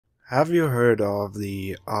Have you heard of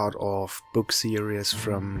the Art of Book series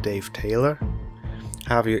from Dave Taylor?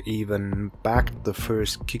 Have you even backed the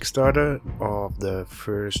first Kickstarter of the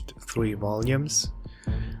first 3 volumes?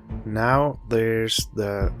 Now there's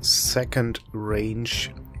the second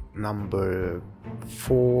range, number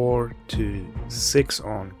 4 to 6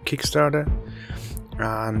 on Kickstarter,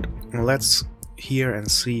 and let's hear and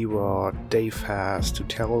see what Dave has to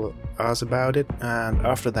tell us about it, and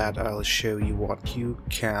after that I'll show you what you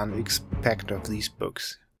can expect of these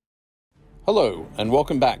books. Hello and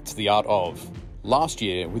welcome back to The Art Of. Last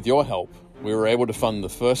year, with your help, we were able to fund the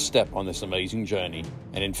first step on this amazing journey,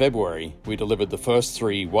 and in February we delivered the first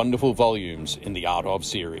 3 wonderful volumes in the Art Of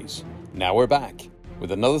series. Now we're back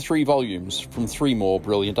with another 3 volumes from 3 more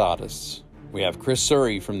brilliant artists. We have Chris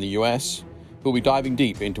Surrey from the US, who'll be diving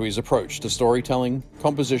deep into his approach to storytelling,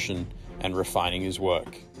 composition, and refining his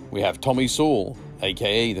work. We have Tommy Sewell,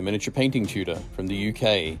 aka the miniature painting tutor from the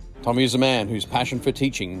UK. Tommy is a man whose passion for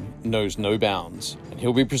teaching knows no bounds, and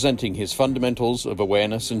he'll be presenting his fundamentals of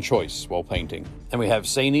awareness and choice while painting. And we have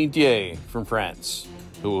Saini Die from France,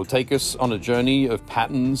 who will take us on a journey of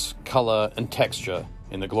patterns, color, and texture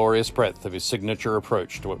in the glorious breadth of his signature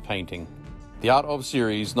approach to painting. The Art Of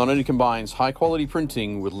series not only combines high-quality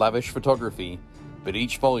printing with lavish photography, but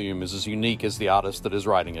each volume is as unique as the artist that is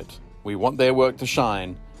writing it. We want their work to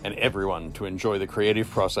shine, and everyone to enjoy the creative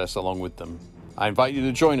process along with them. I invite you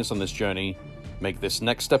to join us on this journey, make this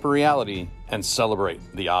next step a reality, and celebrate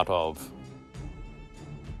the Art Of.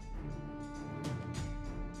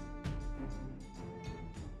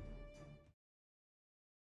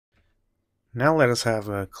 Now let us have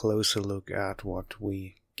a closer look at what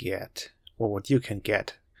we get, or what you can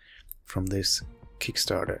get from this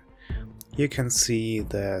Kickstarter. You can see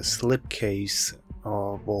the slipcase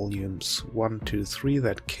of volumes 1 to 3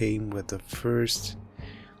 that came with the first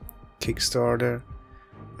Kickstarter,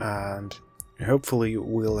 and hopefully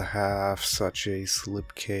we'll have such a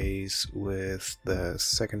slipcase with the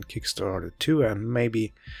second Kickstarter too, and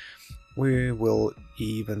maybe we will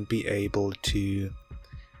even be able to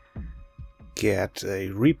get a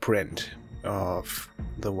reprint of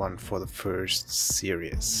the one for the first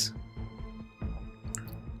series.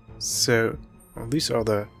 So these are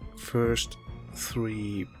the first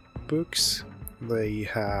 3 books. They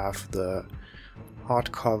have the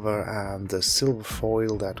hardcover and the silver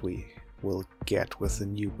foil that we will get with the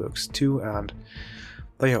new books too, and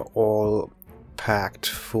they are all packed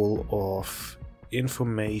full of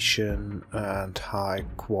information and high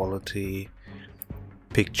quality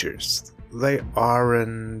pictures. They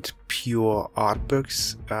aren't pure art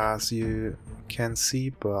books, as you can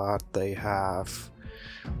see, but they have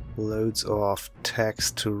loads of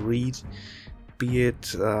text to read, be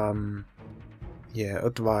it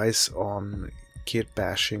advice on kit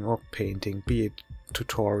bashing or painting, be it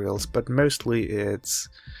tutorials, but mostly it's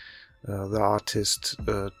the artist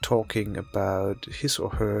talking about his or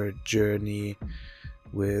her journey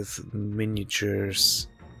with miniatures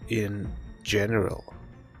in general.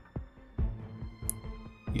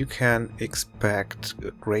 You can expect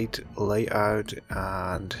a great layout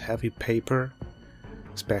and heavy paper,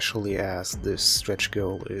 especially as this stretch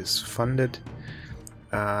goal is funded,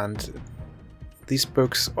 and these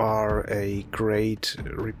books are a great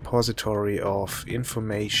repository of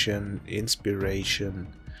information, inspiration,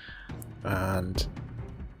 and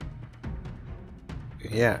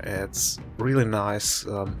yeah, it's really nice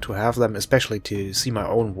to have them, especially to see my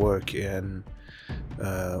own work in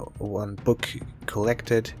one book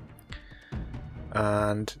collected.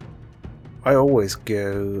 And I always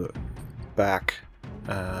go back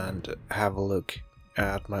and have a look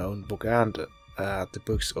at my own book and at the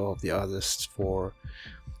books of the others for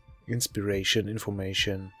inspiration,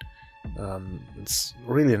 information. It's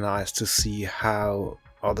really nice to see how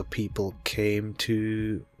other people came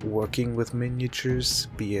to working with miniatures,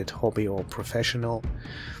 be it hobby or professional,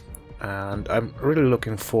 and I'm really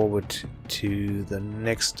looking forward to the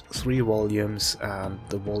next 3 volumes and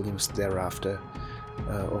the volumes thereafter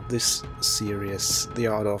of this series, The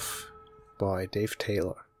Art Of by Dave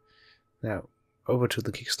Taylor. Now over to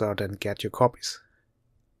the Kickstarter and get your copies.